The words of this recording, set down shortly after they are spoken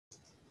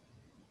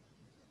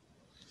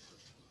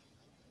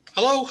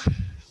Hello,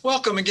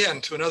 welcome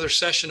again to another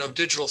session of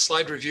Digital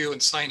Slide Review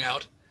and Sign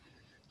Out.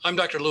 I'm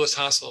Dr. Lewis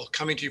Hassel,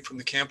 coming to you from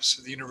the campus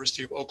of the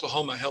University of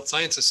Oklahoma Health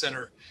Sciences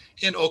Center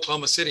in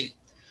Oklahoma City,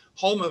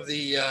 home of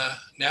the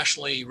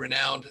nationally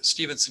renowned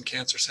Stevenson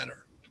Cancer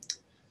Center.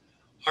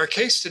 Our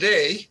case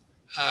today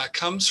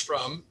comes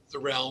from the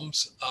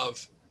realms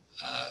of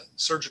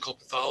surgical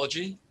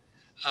pathology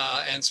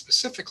and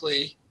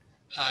specifically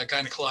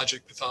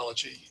gynecologic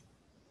pathology.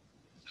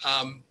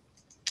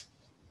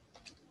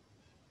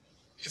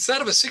 It's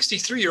that of a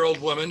 63-year-old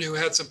woman who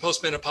had some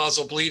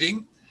postmenopausal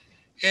bleeding,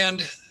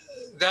 and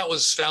that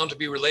was found to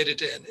be related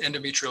to an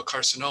endometrial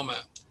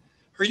carcinoma.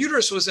 Her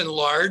uterus was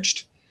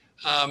enlarged,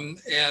 and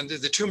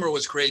the tumor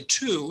was grade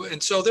 2,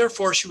 and so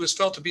therefore she was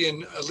felt to be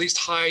in at least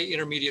high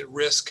intermediate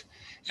risk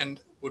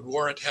and would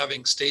warrant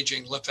having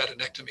staging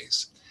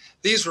lymphadenectomies.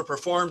 These were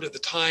performed at the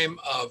time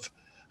of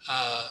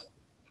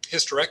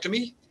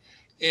hysterectomy,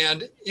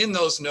 and in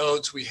those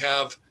nodes we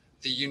have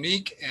the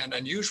unique and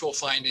unusual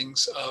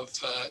findings of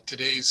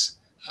today's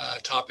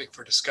topic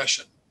for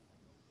discussion.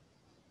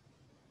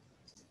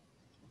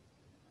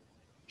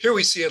 Here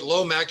we see at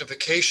low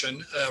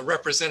magnification a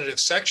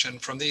representative section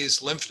from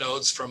these lymph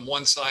nodes from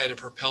one side of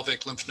her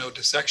pelvic lymph node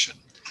dissection.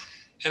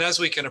 And as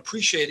we can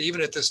appreciate,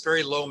 even at this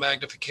very low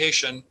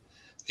magnification,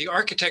 the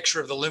architecture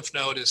of the lymph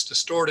node is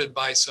distorted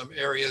by some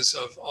areas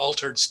of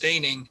altered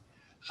staining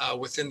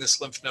within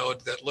this lymph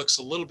node that looks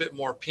a little bit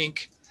more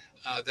pink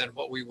than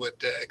what we would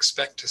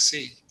expect to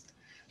see.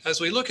 As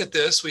we look at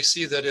this, we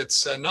see that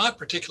it's not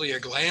particularly a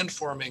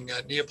gland-forming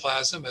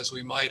neoplasm as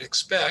we might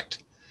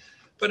expect,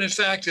 but in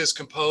fact is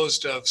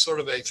composed of sort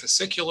of a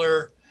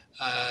fascicular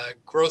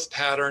growth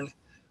pattern,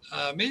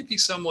 maybe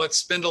somewhat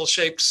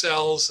spindle-shaped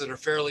cells that are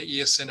fairly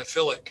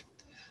eosinophilic.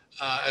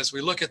 As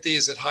we look at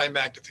these at high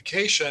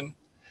magnification,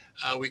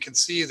 we can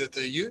see that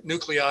the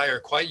nuclei are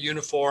quite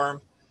uniform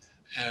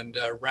and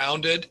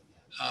rounded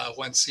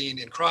when seen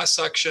in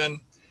cross-section,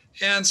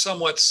 and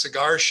somewhat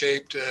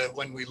cigar-shaped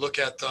when we look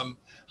at them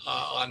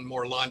on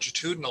more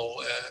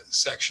longitudinal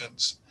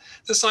sections.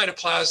 The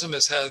cytoplasm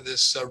has had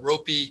this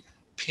ropey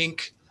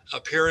pink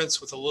appearance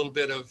with a little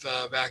bit of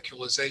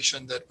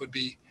vacuolization that would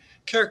be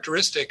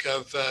characteristic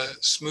of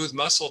smooth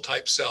muscle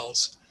type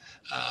cells.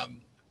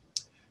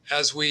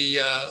 As we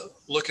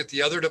look at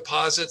the other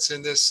deposits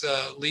in this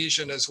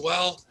lesion as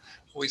well,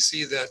 we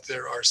see that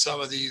there are some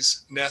of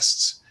these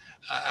nests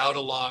out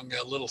along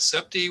little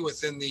septi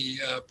within the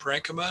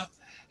parenchyma,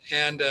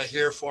 and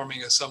here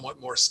forming a somewhat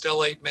more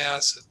stellate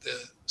mass at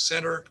the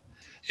center,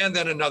 and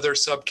then another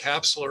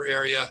subcapsular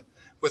area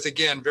with,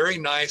 again, very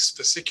nice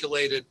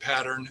fasciculated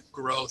pattern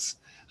growth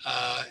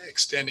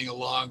extending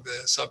along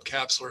the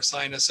subcapsular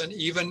sinus and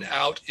even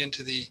out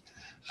into the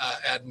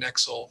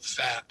adnexal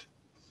fat.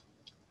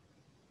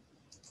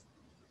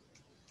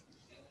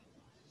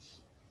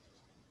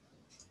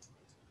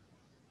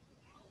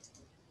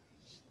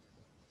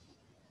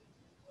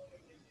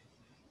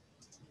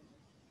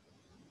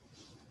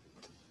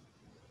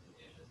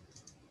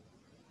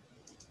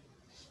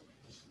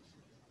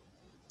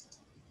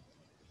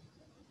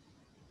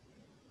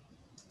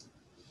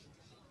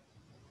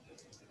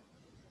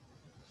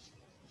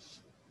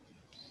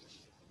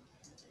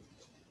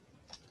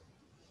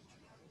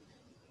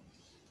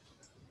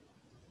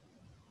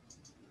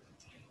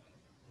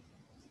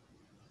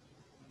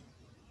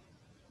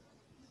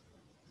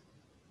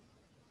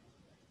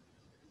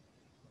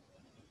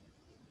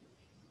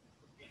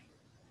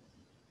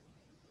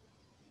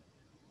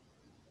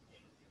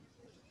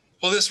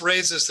 Well, this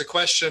raises the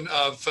question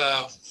of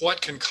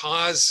what can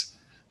cause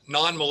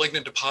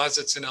non-malignant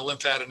deposits in a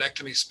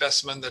lymphadenectomy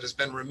specimen that has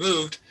been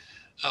removed,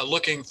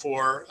 looking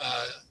for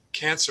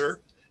cancer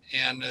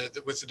and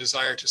with the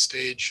desire to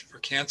stage for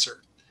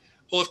cancer.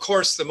 Well, of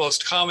course, the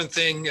most common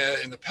thing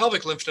in the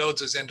pelvic lymph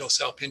nodes is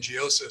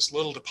endosalpingiosis,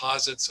 little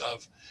deposits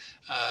of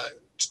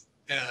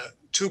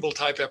tubal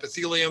type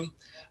epithelium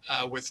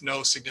with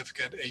no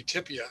significant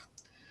atypia.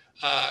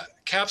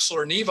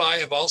 Capsular nevi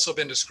have also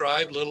been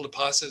described, little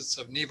deposits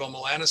of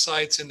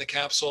nevomelanocytes in the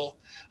capsule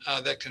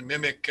that can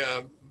mimic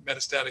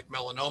metastatic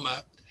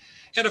melanoma.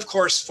 And of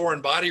course,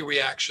 foreign body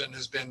reaction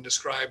has been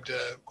described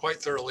quite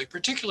thoroughly,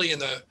 particularly in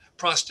the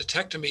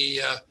prostatectomy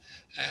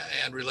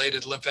and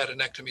related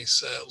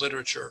lymphadenectomies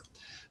literature.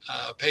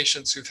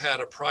 Patients who've had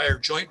a prior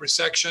joint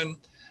resection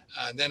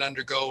and then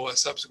undergo a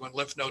subsequent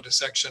lymph node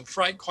dissection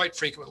quite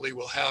frequently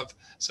will have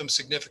some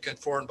significant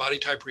foreign body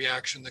type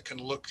reaction that can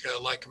look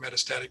like a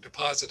metastatic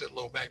deposit at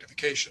low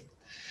magnification.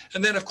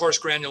 And then, of course,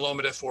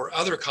 granulomata for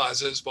other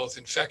causes, both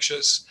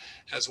infectious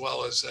as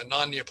well as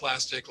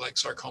non-neoplastic, like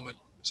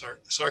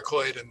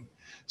sarcoid and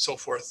so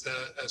forth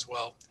as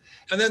well.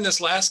 And then this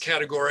last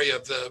category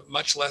of the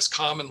much less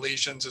common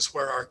lesions is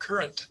where our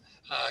current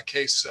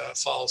case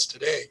falls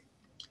today.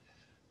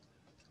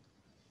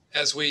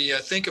 As we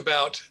think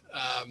about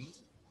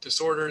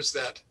disorders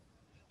that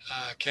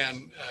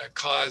can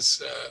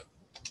cause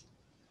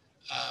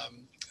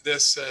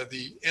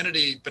the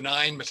entity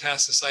benign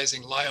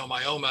metastasizing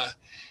leiomyoma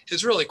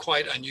is really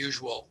quite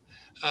unusual.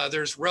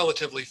 There's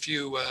relatively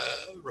few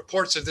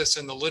reports of this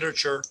in the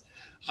literature,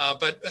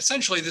 But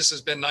essentially, this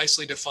has been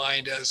nicely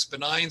defined as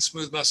benign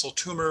smooth muscle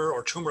tumor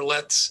or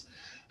tumorlets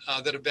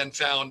that have been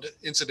found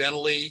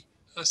incidentally,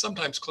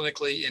 sometimes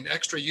clinically, in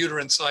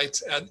extrauterine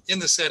sites in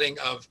the setting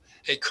of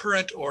a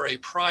current or a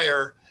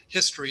prior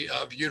history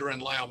of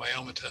uterine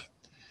leiomyoma.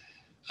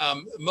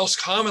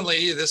 Most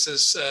commonly, this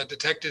is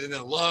detected in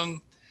the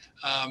lung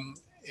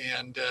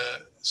and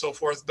so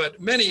forth,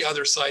 but many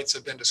other sites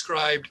have been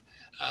described: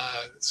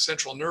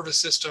 central nervous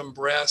system,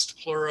 breast,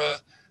 pleura,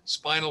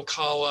 spinal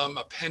column,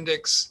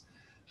 appendix,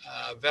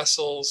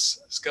 vessels,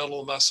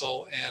 skeletal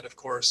muscle, and of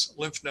course,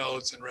 lymph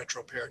nodes and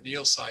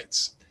retroperitoneal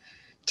sites.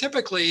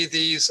 Typically,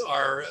 these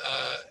are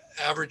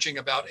averaging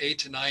about 8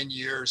 to 9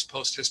 years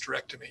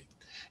post-hysterectomy.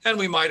 And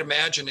we might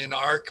imagine in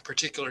our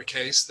particular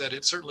case that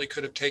it certainly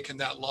could have taken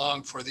that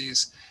long for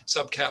these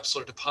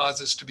subcapsular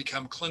deposits to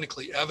become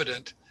clinically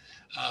evident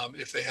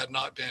if they had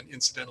not been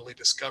incidentally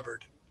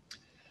discovered.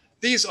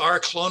 These are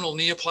clonal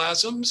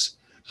neoplasms,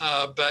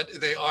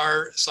 but they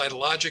are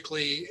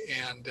cytologically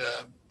and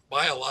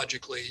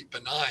biologically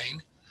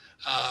benign,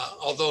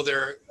 although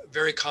their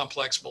very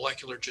complex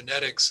molecular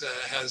genetics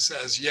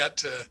has yet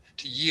to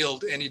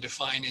yield any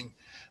defining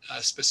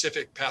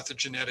specific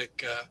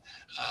pathogenic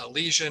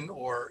lesion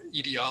or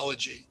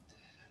etiology.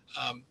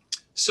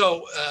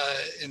 So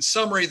in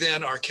summary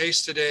then, our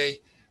case today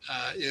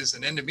is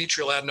an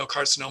endometrial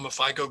adenocarcinoma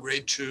FIGO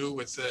grade 2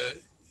 with the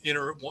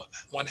inner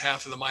one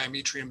half of the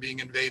myometrium being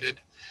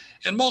invaded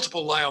and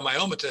multiple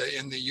leiomyomata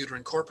in the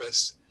uterine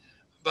corpus.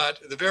 But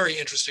the very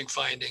interesting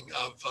finding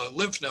of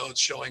lymph nodes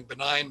showing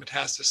benign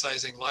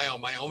metastasizing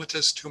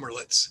leiomyomatous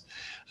tumorlets.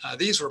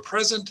 These were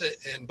present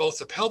in both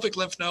the pelvic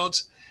lymph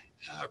nodes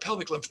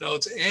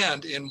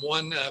and in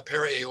one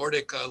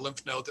para-aortic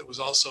lymph node that was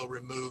also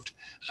removed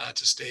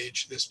to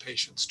stage this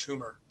patient's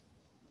tumor.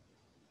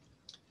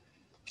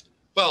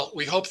 Well,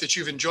 we hope that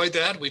you've enjoyed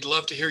that. We'd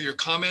love to hear your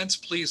comments.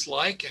 Please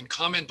like and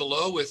comment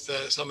below with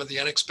some of the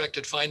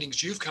unexpected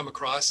findings you've come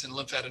across in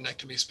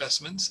lymphadenectomy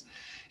specimens.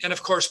 And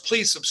of course,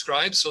 please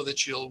subscribe so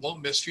that you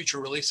won't miss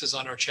future releases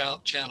on our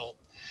channel.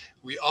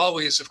 We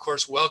always, of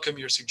course, welcome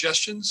your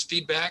suggestions,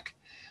 feedback,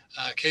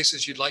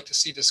 cases you'd like to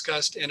see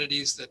discussed,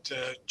 entities that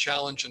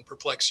challenge and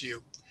perplex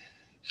you.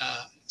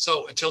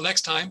 So until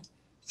next time,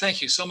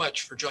 thank you so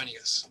much for joining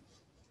us.